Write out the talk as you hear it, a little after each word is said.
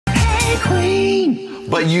Qween.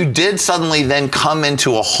 But you did suddenly then come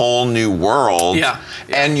into a whole new world. Yeah.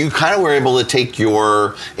 And you kind of were able to take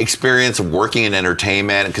your experience of working in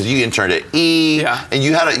entertainment, because you interned at E. Yeah. And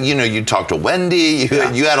you had you talked to Wendy.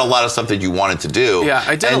 You had a lot of stuff that you wanted to do. Yeah,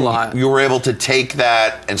 I did a lot. You were able to take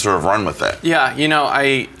that and sort of run with it. Yeah,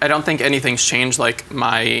 I don't think anything's changed. Like,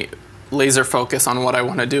 my laser focus on what I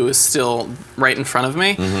want to do is still right in front of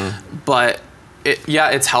me. Mm-hmm. But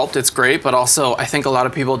it's helped. It's great. But also, I think a lot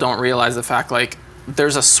of people don't realize the fact, like,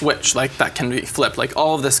 there's a switch like that can be flipped. Like,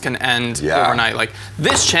 all of this can end overnight. Like,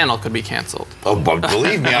 this channel could be canceled. Oh, but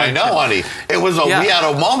believe me, I know, honey. It was we had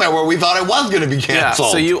a moment where we thought it was going to be canceled.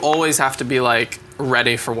 Yeah, so you always have to be like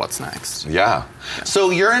ready for what's next. Yeah.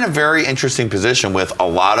 So you're in a very interesting position with a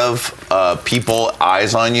lot of people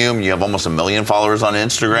eyes on you. You have almost 1 million followers on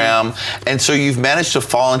Instagram. Mm-hmm. And so you've managed to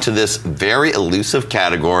fall into this very elusive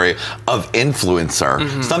category of influencer.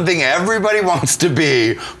 Mm-hmm. Something everybody wants to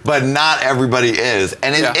be, but not everybody is.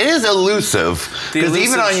 And it is elusive. Because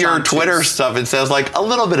even on your Twitter stuff, it says like a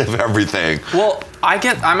little bit of everything. Well,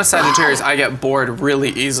 I'm a Sagittarius. I get bored really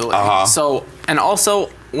easily. So, and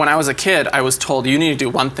also, when I was a kid, I was told you need to do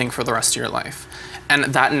one thing for the rest of your life. And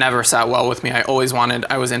that never sat well with me. I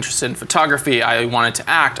was interested in photography. I wanted to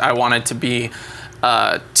act. I wanted to be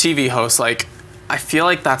a TV host. Like, I feel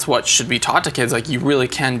like that's what should be taught to kids. Like, you really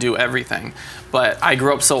can do everything. But I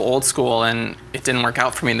grew up so old school, and it didn't work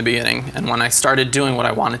out for me in the beginning. And when I started doing what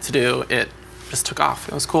I wanted to do, it just took off.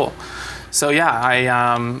 It was cool. So yeah,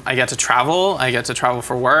 I get to travel. I get to travel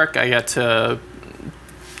for work. I get to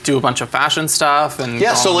do a bunch of fashion stuff. And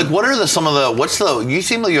so like, what are you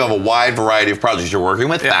seem like you have a wide variety of projects. You're working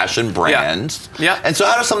with fashion brands. Yeah. And so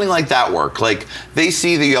how does something like that work? Like, they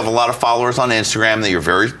see that you have a lot of followers on Instagram, that you're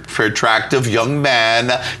very attractive young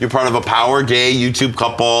man, you're part of a power gay YouTube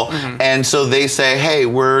couple, and so they say, hey,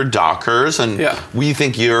 we're dockers, and we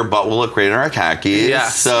think your butt will look great in our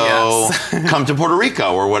khakis, so come to Puerto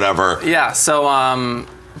Rico or whatever. Yeah, so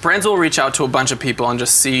brands will reach out to a bunch of people and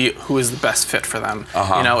just see who is the best fit for them.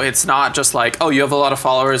 It's not just like, oh, you have a lot of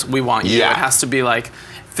followers, we want you. It has to be like,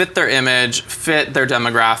 fit their image, fit their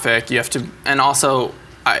demographic. You have to, and also,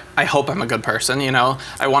 I hope I'm a good person,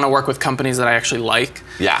 I want to work with companies that I actually like,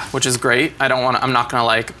 which is great. I'm not gonna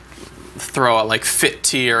like throw out like Fit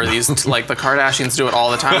Tea or these like the Kardashians do it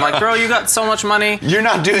all the time. I'm like, girl, you got so much money. You're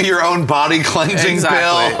not doing your own body cleansing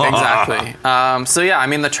pill. Exactly. So yeah, I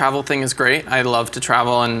mean, the travel thing is great. I love to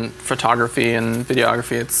travel, and photography and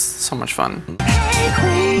videography. It's so much fun. Hey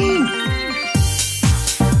Qween.